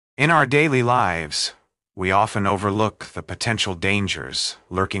In our daily lives, we often overlook the potential dangers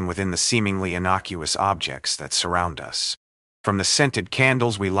lurking within the seemingly innocuous objects that surround us. From the scented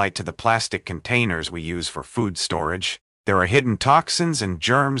candles we light to the plastic containers we use for food storage, there are hidden toxins and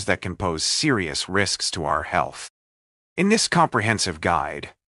germs that can pose serious risks to our health. In this comprehensive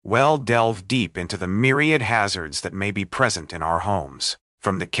guide, we'll delve deep into the myriad hazards that may be present in our homes,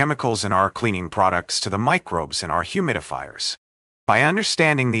 from the chemicals in our cleaning products to the microbes in our humidifiers. By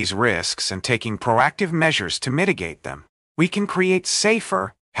understanding these risks and taking proactive measures to mitigate them, we can create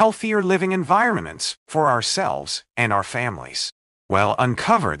safer, healthier living environments for ourselves and our families. We'll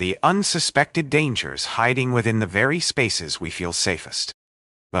uncover the unsuspected dangers hiding within the very spaces we feel safest.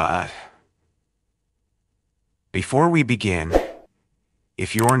 But before we begin,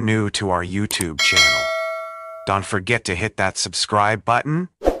 if you're new to our YouTube channel, don't forget to hit that subscribe button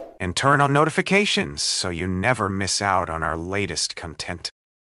and turn on notifications so you never miss out on our latest content.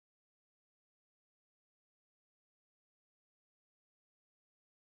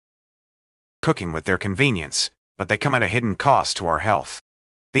 Cooking with their convenience, but they come at a hidden cost to our health.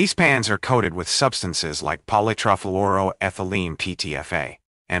 These pans are coated with substances like polytrifluoroethylene PTFA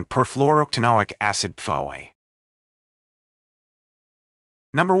and perfluorooctanoic acid PFOA.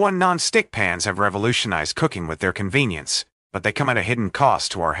 Number 1, non-stick pans have revolutionized cooking with their convenience, but they come at a hidden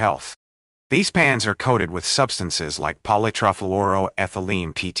cost to our health. These pans are coated with substances like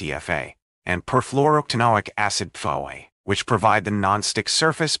polytrifluoroethylene PTFA and perfluorooctanoic acid PFOA, which provide the non-stick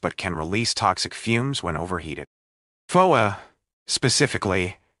surface but can release toxic fumes when overheated. PFOA,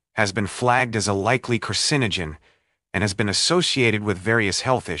 specifically, has been flagged as a likely carcinogen and has been associated with various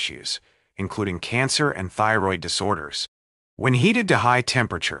health issues, including cancer and thyroid disorders. When heated to high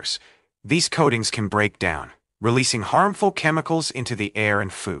temperatures, these coatings can break down, releasing harmful chemicals into the air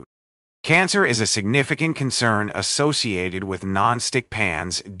and food. Cancer is a significant concern associated with non-stick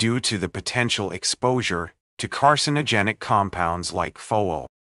pans due to the potential exposure to carcinogenic compounds like PFOA.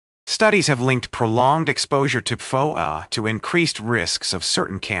 Studies have linked prolonged exposure to PFOA to increased risks of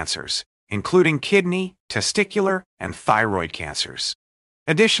certain cancers, including kidney, testicular, and thyroid cancers.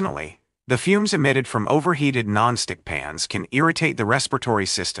 Additionally, the fumes emitted from overheated non-stick pans can irritate the respiratory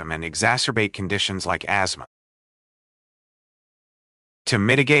system and exacerbate conditions like asthma. To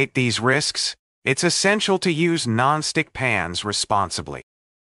mitigate these risks, it's essential to use non-stick pans responsibly.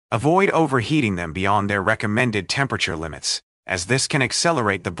 Avoid overheating them beyond their recommended temperature limits, as this can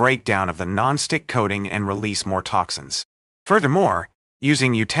accelerate the breakdown of the non-stick coating and release more toxins. Furthermore,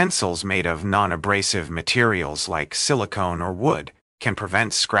 using utensils made of non-abrasive materials like silicone or wood can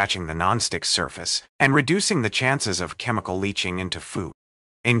prevent scratching the non-stick surface and reducing the chances of chemical leaching into food.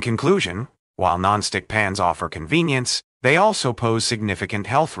 In conclusion, while non-stick pans offer convenience, they also pose significant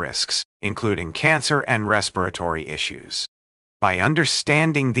health risks, including cancer and respiratory issues. By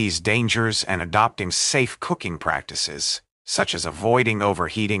understanding these dangers and adopting safe cooking practices, such as avoiding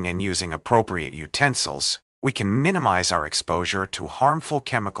overheating and using appropriate utensils, we can minimize our exposure to harmful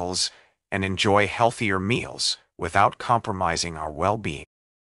chemicals and enjoy healthier meals without compromising our well-being.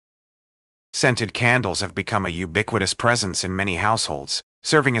 Scented candles have become a ubiquitous presence in many households,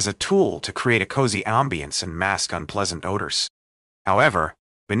 serving as a tool to create a cozy ambience and mask unpleasant odors. However,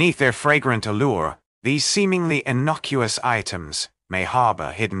 beneath their fragrant allure, these seemingly innocuous items may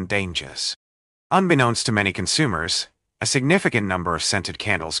harbor hidden dangers. Unbeknownst to many consumers, a significant number of scented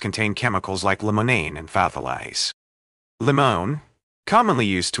candles contain chemicals like limonene and phthalates. Limone, commonly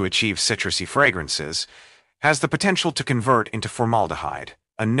used to achieve citrusy fragrances, has the potential to convert into formaldehyde,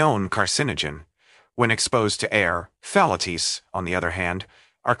 a known carcinogen. When exposed to air, phthalates, on the other hand,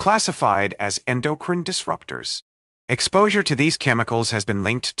 are classified as endocrine disruptors. Exposure to these chemicals has been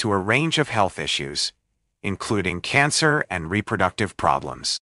linked to a range of health issues, including cancer and reproductive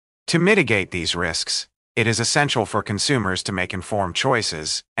problems. To mitigate these risks, it is essential for consumers to make informed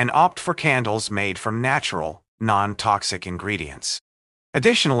choices and opt for candles made from natural, non-toxic ingredients.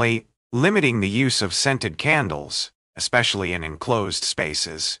 Additionally, limiting the use of scented candles, especially in enclosed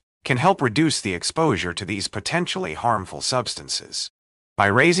spaces, can help reduce the exposure to these potentially harmful substances. By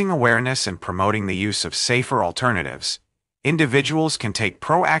raising awareness and promoting the use of safer alternatives, individuals can take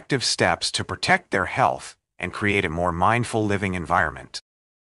proactive steps to protect their health and create a more mindful living environment.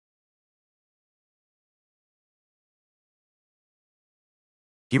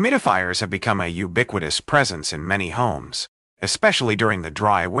 Humidifiers have become a ubiquitous presence in many homes, especially during the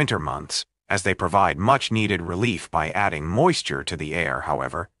dry winter months, as they provide much-needed relief by adding moisture to the air.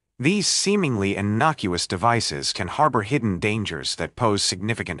 However, these seemingly innocuous devices can harbor hidden dangers that pose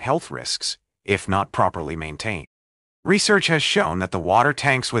significant health risks, if not properly maintained. Research has shown that the water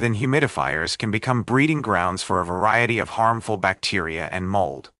tanks within humidifiers can become breeding grounds for a variety of harmful bacteria and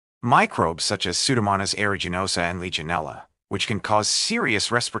mold. Microbes such as Pseudomonas aeruginosa and Legionella, which can cause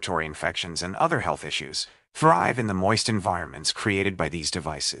serious respiratory infections and other health issues, thrive in the moist environments created by these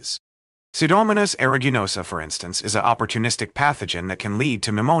devices. Pseudomonas aeruginosa, for instance, is an opportunistic pathogen that can lead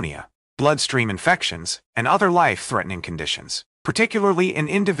to pneumonia, bloodstream infections, and other life-threatening conditions, particularly in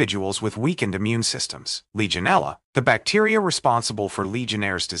individuals with weakened immune systems. Legionella, the bacteria responsible for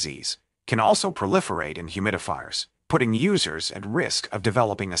Legionnaire's disease, can also proliferate in humidifiers, putting users at risk of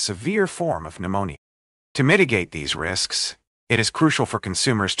developing a severe form of pneumonia. To mitigate these risks, it is crucial for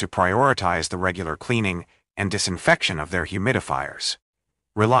consumers to prioritize the regular cleaning and disinfection of their humidifiers.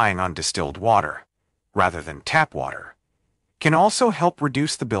 Relying on distilled water, rather than tap water, can also help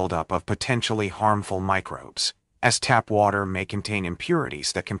reduce the buildup of potentially harmful microbes, as tap water may contain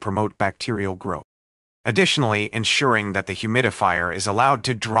impurities that can promote bacterial growth. Additionally, ensuring that the humidifier is allowed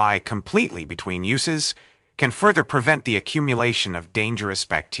to dry completely between uses can further prevent the accumulation of dangerous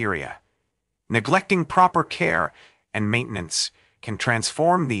bacteria. Neglecting proper care and maintenance can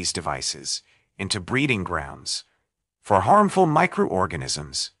transform these devices into breeding grounds for harmful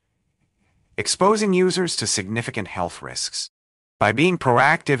microorganisms, exposing users to significant health risks. By being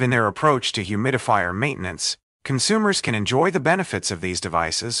proactive in their approach to humidifier maintenance, consumers can enjoy the benefits of these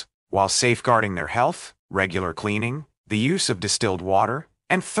devices while safeguarding their health. Regular cleaning, the use of distilled water,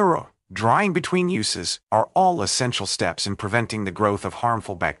 and thorough drying between uses are all essential steps in preventing the growth of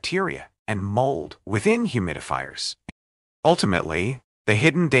harmful bacteria and mold within humidifiers. Ultimately, the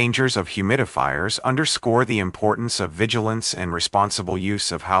hidden dangers of humidifiers underscore the importance of vigilance and responsible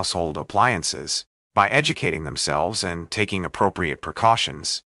use of household appliances. By educating themselves and taking appropriate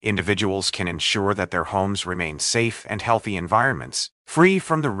precautions, individuals can ensure that their homes remain safe and healthy environments, free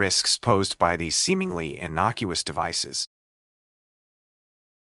from the risks posed by these seemingly innocuous devices.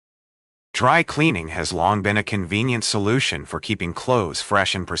 Dry cleaning has long been a convenient solution for keeping clothes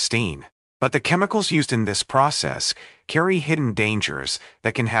fresh and pristine, but the chemicals used in this process carry hidden dangers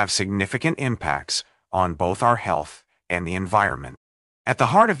that can have significant impacts on both our health and the environment. At the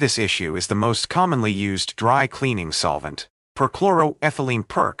heart of this issue is the most commonly used dry cleaning solvent, perchloroethylene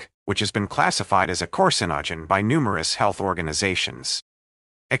PERC, which has been classified as a carcinogen by numerous health organizations.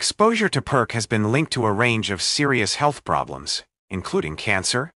 Exposure to PERC has been linked to a range of serious health problems, including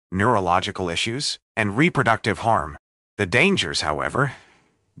cancer, neurological issues, and reproductive harm. The dangers, however,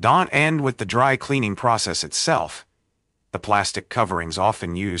 don't end with the dry cleaning process itself. The plastic coverings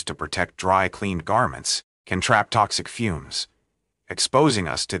often used to protect dry cleaned garments can trap toxic fumes, exposing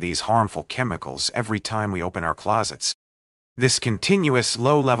us to these harmful chemicals every time we open our closets. This continuous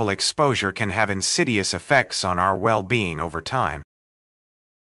low-level exposure can have insidious effects on our well-being over time.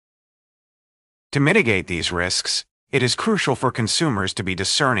 To mitigate these risks, it is crucial for consumers to be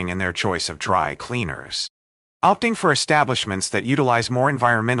discerning in their choice of dry cleaners. Opting for establishments that utilize more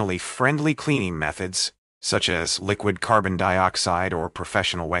environmentally friendly cleaning methods, such as liquid carbon dioxide or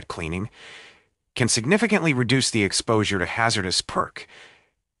professional wet cleaning, can significantly reduce the exposure to hazardous PERC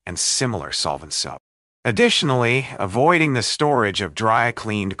and similar solvents. Additionally, avoiding the storage of dry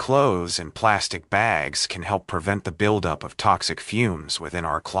cleaned clothes in plastic bags can help prevent the buildup of toxic fumes within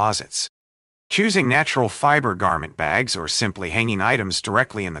our closets. Choosing natural fiber garment bags or simply hanging items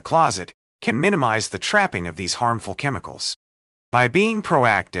directly in the closet can minimize the trapping of these harmful chemicals. By being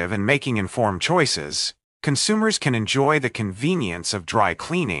proactive and making informed choices, consumers can enjoy the convenience of dry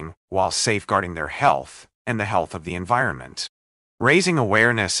cleaning while safeguarding their health and the health of the environment. Raising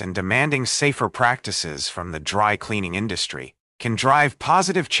awareness and demanding safer practices from the dry cleaning industry can drive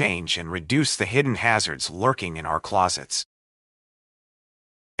positive change and reduce the hidden hazards lurking in our closets.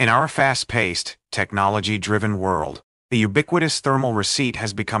 In our fast-paced, technology-driven world, the ubiquitous thermal receipt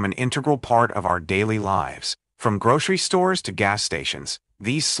has become an integral part of our daily lives. From grocery stores to gas stations,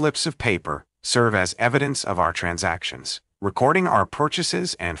 these slips of paper serve as evidence of our transactions, recording our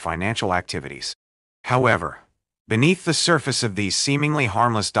purchases and financial activities. However, beneath the surface of these seemingly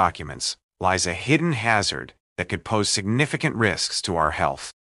harmless documents lies a hidden hazard that could pose significant risks to our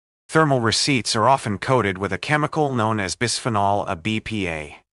health. Thermal receipts are often coated with a chemical known as bisphenol A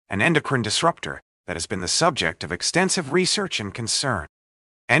BPA, an endocrine disruptor that has been the subject of extensive research and concern.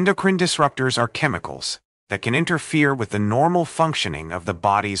 Endocrine disruptors are chemicals that can interfere with the normal functioning of the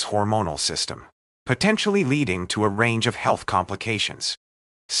body's hormonal system, potentially leading to a range of health complications.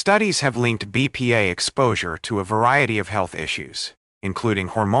 Studies have linked BPA exposure to a variety of health issues, including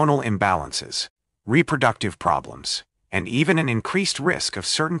hormonal imbalances, reproductive problems, and even an increased risk of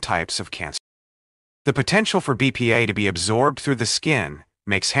certain types of cancer. The potential for BPA to be absorbed through the skin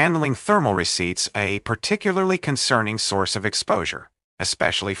makes handling thermal receipts a particularly concerning source of exposure,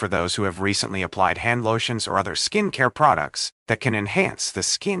 especially for those who have recently applied hand lotions or other skincare products that can enhance the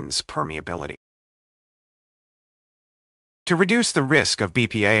skin's permeability. To reduce the risk of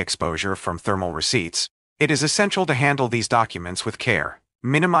BPA exposure from thermal receipts, it is essential to handle these documents with care,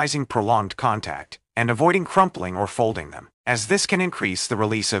 minimizing prolonged contact and avoiding crumpling or folding them, as this can increase the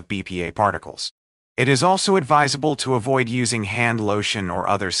release of BPA particles. It is also advisable to avoid using hand lotion or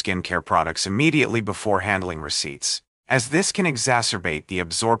other skincare products immediately before handling receipts, as this can exacerbate the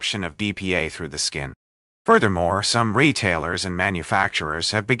absorption of BPA through the skin. Furthermore, some retailers and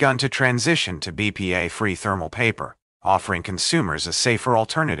manufacturers have begun to transition to BPA-free thermal paper, offering consumers a safer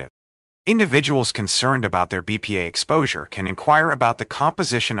alternative. Individuals concerned about their BPA exposure can inquire about the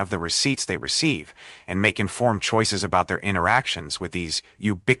composition of the receipts they receive and make informed choices about their interactions with these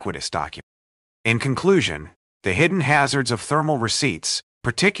ubiquitous documents. In conclusion, the hidden hazards of thermal receipts,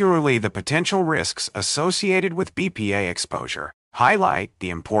 particularly the potential risks associated with BPA exposure, highlight the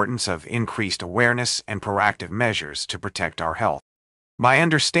importance of increased awareness and proactive measures to protect our health. By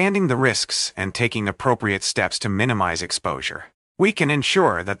understanding the risks and taking appropriate steps to minimize exposure, we can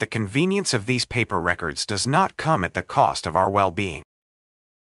ensure that the convenience of these paper records does not come at the cost of our well-being.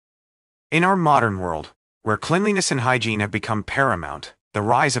 In our modern world, where cleanliness and hygiene have become paramount, the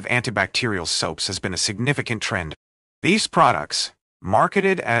rise of antibacterial soaps has been a significant trend. These products,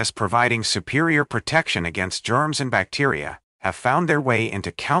 marketed as providing superior protection against germs and bacteria, have found their way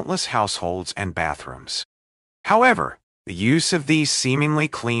into countless households and bathrooms. However, the use of these seemingly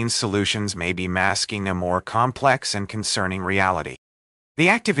clean solutions may be masking a more complex and concerning reality. The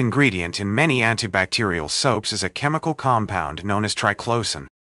active ingredient in many antibacterial soaps is a chemical compound known as triclosan.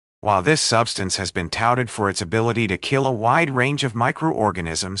 While this substance has been touted for its ability to kill a wide range of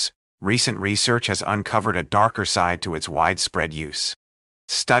microorganisms, recent research has uncovered a darker side to its widespread use.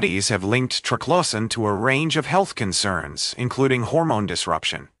 Studies have linked triclosan to a range of health concerns, including hormone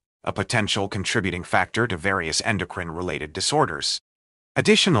disruption, a potential contributing factor to various endocrine-related disorders.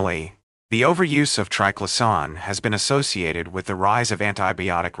 Additionally, the overuse of triclosan has been associated with the rise of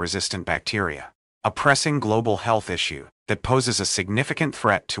antibiotic-resistant bacteria, a pressing global health issue that poses a significant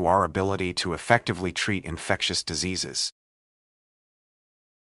threat to our ability to effectively treat infectious diseases.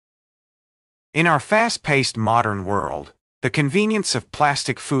 In our fast-paced modern world, the convenience of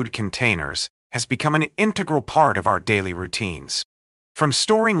plastic food containers has become an integral part of our daily routines. From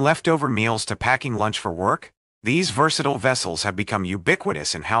storing leftover meals to packing lunch for work, these versatile vessels have become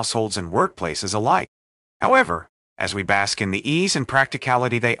ubiquitous in households and workplaces alike. However, as we bask in the ease and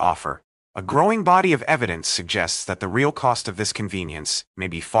practicality they offer, a growing body of evidence suggests that the real cost of this convenience may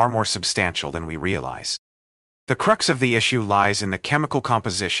be far more substantial than we realize. The crux of the issue lies in the chemical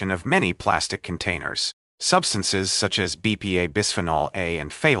composition of many plastic containers. Substances such as BPA, bisphenol A,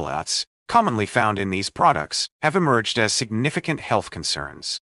 and phthalates, commonly found in these products, have emerged as significant health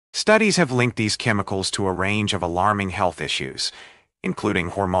concerns. Studies have linked these chemicals to a range of alarming health issues,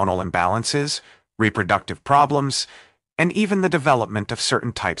 including hormonal imbalances, reproductive problems, and even the development of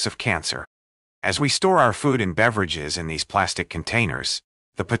certain types of cancer. As we store our food and beverages in these plastic containers,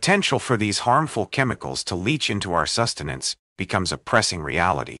 the potential for these harmful chemicals to leach into our sustenance becomes a pressing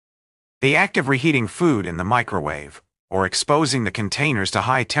reality. The act of reheating food in the microwave, or exposing the containers to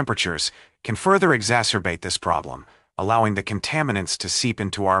high temperatures, can further exacerbate this problem, allowing the contaminants to seep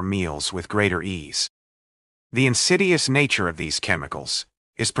into our meals with greater ease. The insidious nature of these chemicals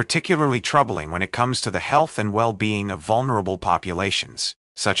is particularly troubling when it comes to the health and well-being of vulnerable populations,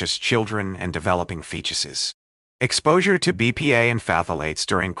 such as children and developing fetuses. Exposure to BPA and phthalates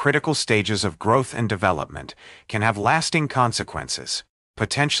during critical stages of growth and development can have lasting consequences,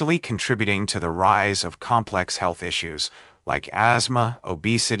 potentially contributing to the rise of complex health issues like asthma,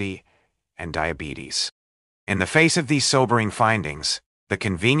 obesity, and diabetes. In the face of these sobering findings, the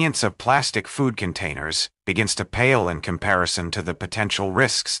convenience of plastic food containers begins to pale in comparison to the potential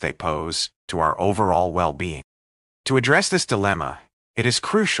risks they pose to our overall well-being. To address this dilemma, it is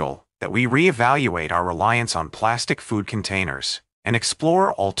crucial that we reevaluate our reliance on plastic food containers and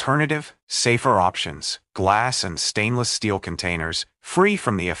explore alternative, safer options. Glass and stainless steel containers, free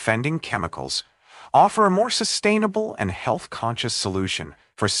from the offending chemicals, offer a more sustainable and health-conscious solution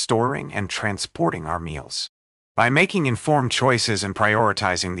for storing and transporting our meals. By making informed choices and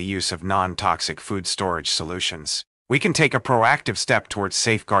prioritizing the use of non-toxic food storage solutions, we can take a proactive step towards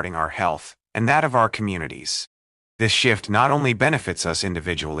safeguarding our health and that of our communities. This shift not only benefits us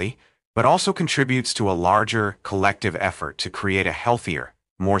individually, but also contributes to a larger, collective effort to create a healthier,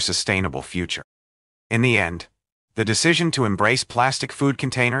 more sustainable future. In the end, the decision to embrace plastic food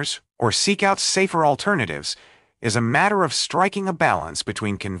containers or seek out safer alternatives is a matter of striking a balance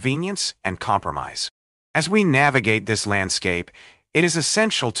between convenience and compromise. As we navigate this landscape, It is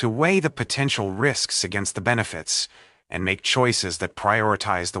essential to weigh the potential risks against the benefits and make choices that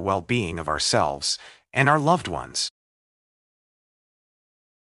prioritize the well-being of ourselves and our loved ones.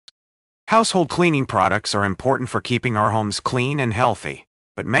 Household cleaning products are important for keeping our homes clean and healthy,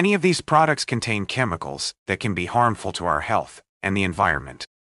 but many of these products contain chemicals that can be harmful to our health and the environment.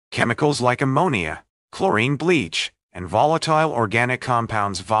 Chemicals like ammonia, chlorine bleach, and volatile organic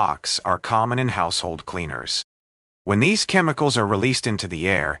compounds (VOCs) are common in household cleaners. When these chemicals are released into the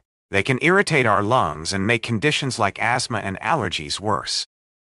air, they can irritate our lungs and make conditions like asthma and allergies worse.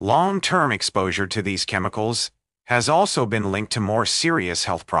 Long-term exposure to these chemicals has also been linked to more serious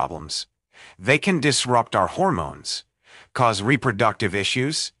health problems. They can disrupt our hormones, cause reproductive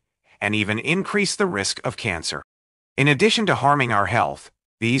issues, and even increase the risk of cancer. In addition to harming our health,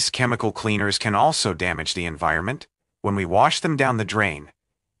 these chemical cleaners can also damage the environment. When we wash them down the drain,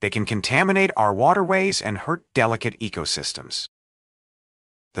 they can contaminate our waterways and hurt delicate ecosystems.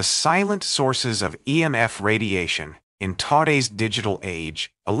 The silent sources of EMF radiation. In today's digital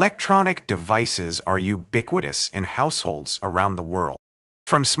age, electronic devices are ubiquitous in households around the world.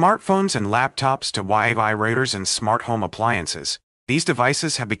 From smartphones and laptops to Wi-Fi routers and smart home appliances, these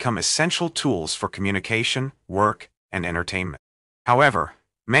devices have become essential tools for communication, work, and entertainment. However,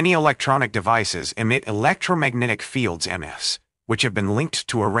 many electronic devices emit electromagnetic fields (EMFs), which have been linked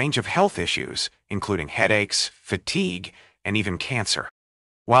to a range of health issues, including headaches, fatigue, and even cancer.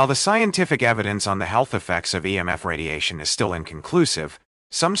 While the scientific evidence on the health effects of EMF radiation is still inconclusive,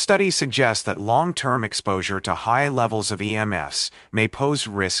 some studies suggest that long-term exposure to high levels of EMFs may pose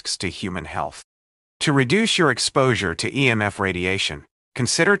risks to human health. To reduce your exposure to EMF radiation,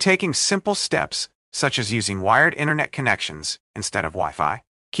 consider taking simple steps, such as using wired internet connections instead of Wi-Fi,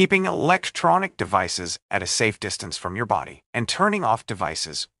 keeping electronic devices at a safe distance from your body, and turning off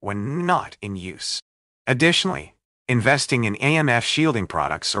devices when not in use. Additionally, investing in EMF shielding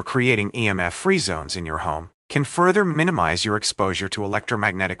products or creating EMF-free zones in your home can further minimize your exposure to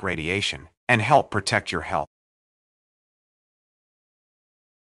electromagnetic radiation and help protect your health.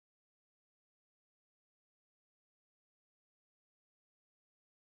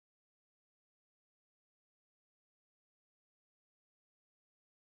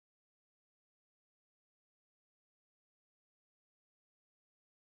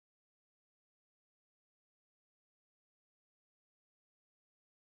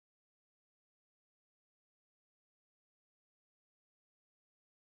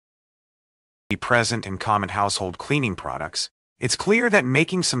 Be present in common household cleaning products, it's clear that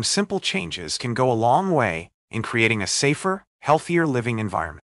making some simple changes can go a long way in creating a safer, healthier living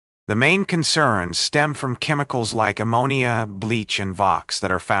environment. The main concerns stem from chemicals like ammonia, bleach, and VOCs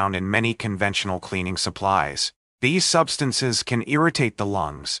that are found in many conventional cleaning supplies. These substances can irritate the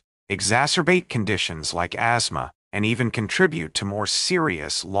lungs, exacerbate conditions like asthma, and even contribute to more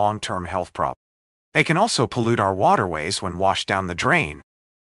serious long-term health problems. They can also pollute our waterways when washed down the drain.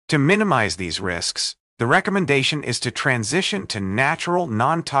 To minimize these risks, the recommendation is to transition to natural,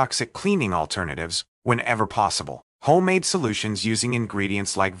 non-toxic cleaning alternatives whenever possible. Homemade solutions using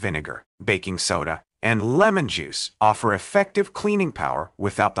ingredients like vinegar, baking soda, and lemon juice offer effective cleaning power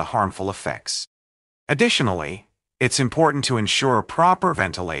without the harmful effects. Additionally, it's important to ensure proper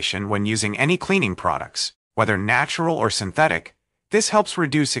ventilation when using any cleaning products, whether natural or synthetic. This helps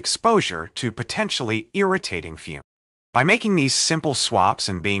reduce exposure to potentially irritating fumes. By making these simple swaps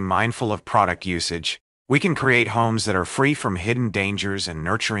and being mindful of product usage, we can create homes that are free from hidden dangers and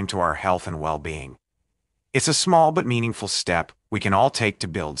nurturing to our health and well-being. It's a small but meaningful step we can all take to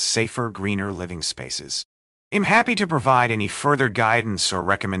build safer, greener living spaces. I'm happy to provide any further guidance or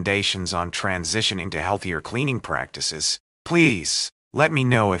recommendations on transitioning to healthier cleaning practices. Please let me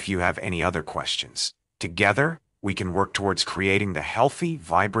know if you have any other questions. Together, we can work towards creating the healthy,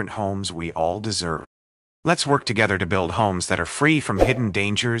 vibrant homes we all deserve. Let's work together to build homes that are free from hidden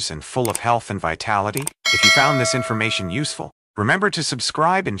dangers and full of health and vitality. If you found this information useful, remember to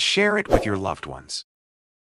subscribe and share it with your loved ones.